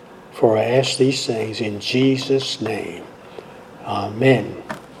 For I ask these things in Jesus' name. Amen.